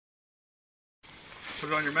put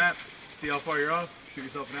it on your map, see how far you're off, shoot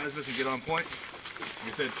yourself an azimuth and get on point.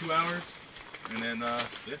 Like I said, 2 hours, and then,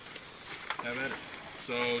 yeah, have at it.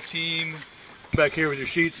 So, team, back here with your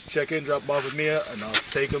sheets, check in, drop them off with Mia, and I'll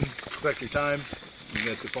take them, collect your time. You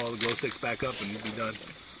guys can follow the glow sticks back up, and you'll be done.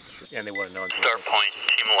 Yeah, and they wouldn't know until Start point,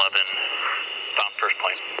 team 11, stop first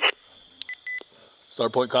point.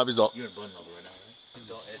 Start point copies all. you're in Butner level right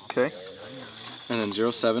now, right? Okay. And then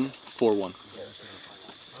 0741.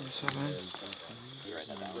 07. You write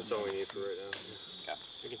that down. That's all we need for right now. Okay.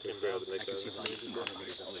 We can take grab the next one.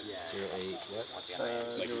 08, what?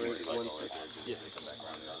 Yeah.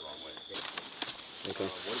 Okay.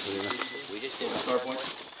 We just did Start point.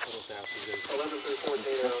 11 through 14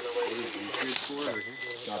 are on the way.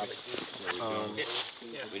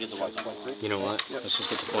 we did the ones on You know what? Let's just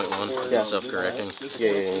get to point 1. Yeah. Self-correcting.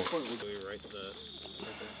 Yeah.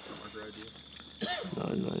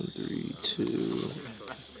 9932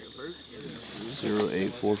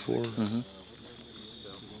 0844.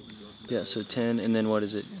 Yeah, so 10, and then what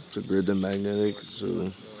is it? So grid to magnetic,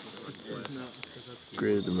 so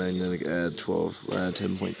grid to magnetic, add 12, add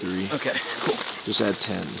 10.3. Okay, cool. Just add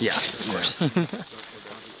 10. Yeah, of course. Okay,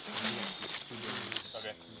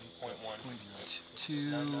 point 1.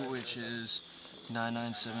 2, which is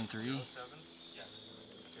 9973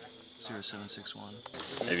 0761.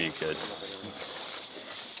 Maybe you could.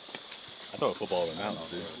 I throw a football in the mountains,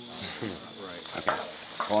 dude. Right. Okay.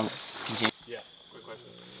 Go on. Continue. Yeah, quick question.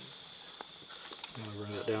 I'm gonna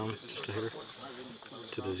bring that down to here,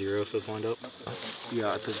 to the 0 so it's lined up.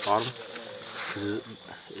 Yeah, at the bottom. Is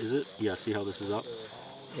it? Yeah, see how this is up?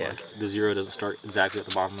 Yeah. Like the 0 doesn't start exactly at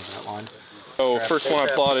the bottom of that line. So first one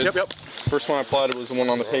I plotted. Yep. First one I plotted was the one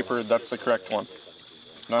on the paper. That's the correct one.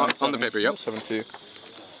 On the paper, yep. 72.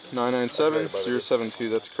 997 072.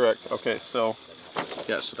 That's correct. Okay, so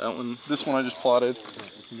Yeah, so that one. this one I just plotted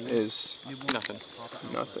is Nothing.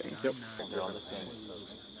 nothing. Yep. They're on the same.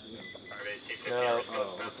 No.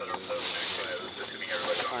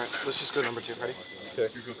 Alright, let's just go number 2. Ready?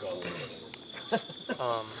 Okay.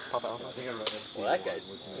 Pop out. Well, that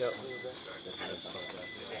guy's. Yep.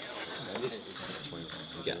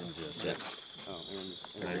 Yeah.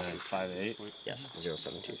 9958. Yes.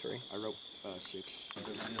 0723. I wrote 6.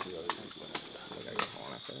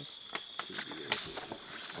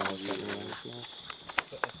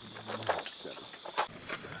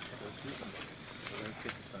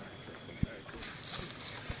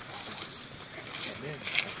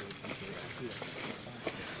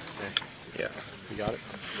 Yeah. You got it?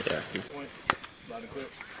 Yeah. Loud and clear.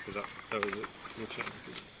 That was it.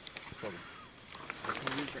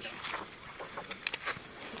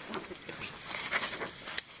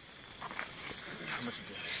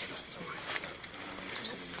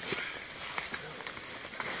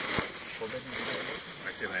 I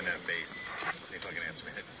say land that base. They fucking answer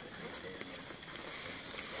me.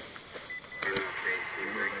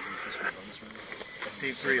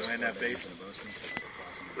 Team 3, land that base.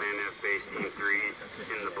 Land that base, team 3, in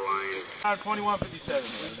the blind. 2157.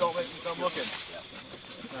 Please don't make me come looking.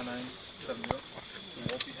 9970.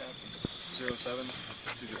 0720.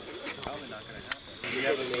 Probably not going to happen. You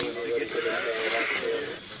have a means to get to that.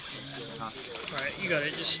 Alright, you got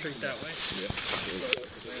it, just straight that way.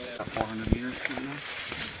 400 meters.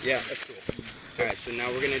 Yeah, that's cool. Alright, so now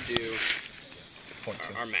we're going to do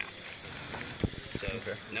our math. So,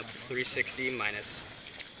 nope, 360 minus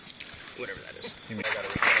whatever that is.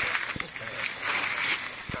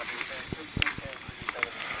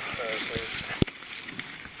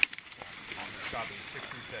 Copy,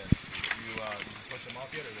 610. You push them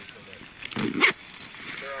off yet, or are they still there?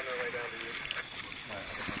 They're on their way down to you.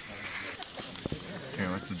 Okay,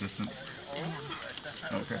 what's the distance?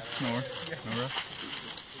 Okay, no worries. No rush.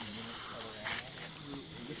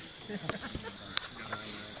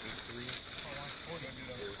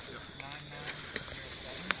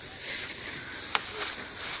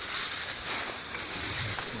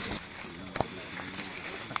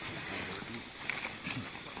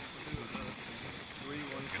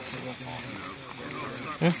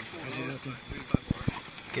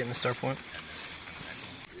 Getting the start point.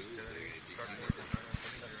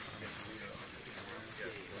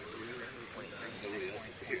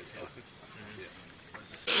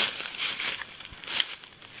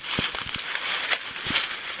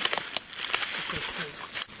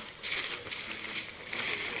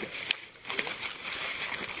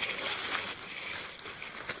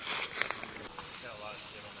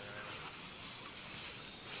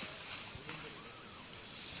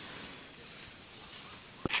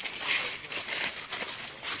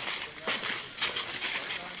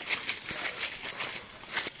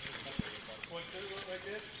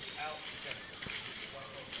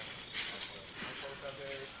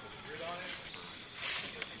 with a grid on it.